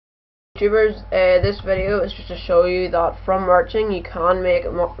YouTubers, this video is just to show you that from merching you can make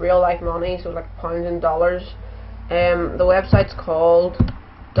real life money, so like pounds and dollars. The website's called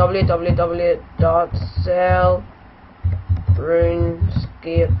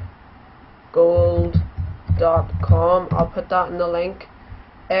www.sellrunescapegold.com. I'll put that in the link.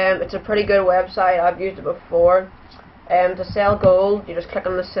 It's a pretty good website. I've used it before. To sell gold, you just click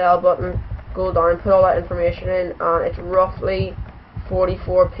on the sell button, go down, put all that information in, and it's roughly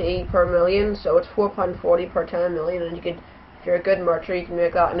 44p per million, so it's £4.40 per 10 million, and you could, if you're a good merchant, you can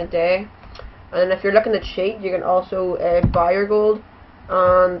make that in a day. And if you're looking to cheat, you can also buy your gold,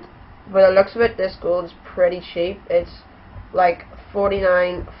 and by the looks of it, this gold is pretty cheap. It's like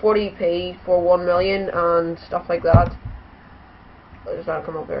 40p for 1 million and stuff like that. I just want to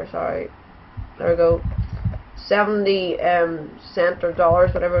come up there, sorry. There we go. 70 cents or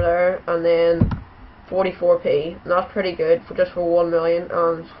dollars, whatever there, and then 44p, and that's pretty good for just for 1 million,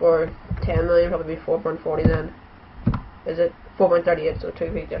 and for 10 million probably be 4.40 then. Is it 4.38, so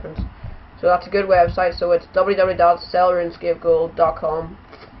 2p difference. So that's a good website. So it's www.sellrunescapegold.com.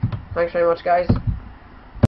 Thanks very much, guys.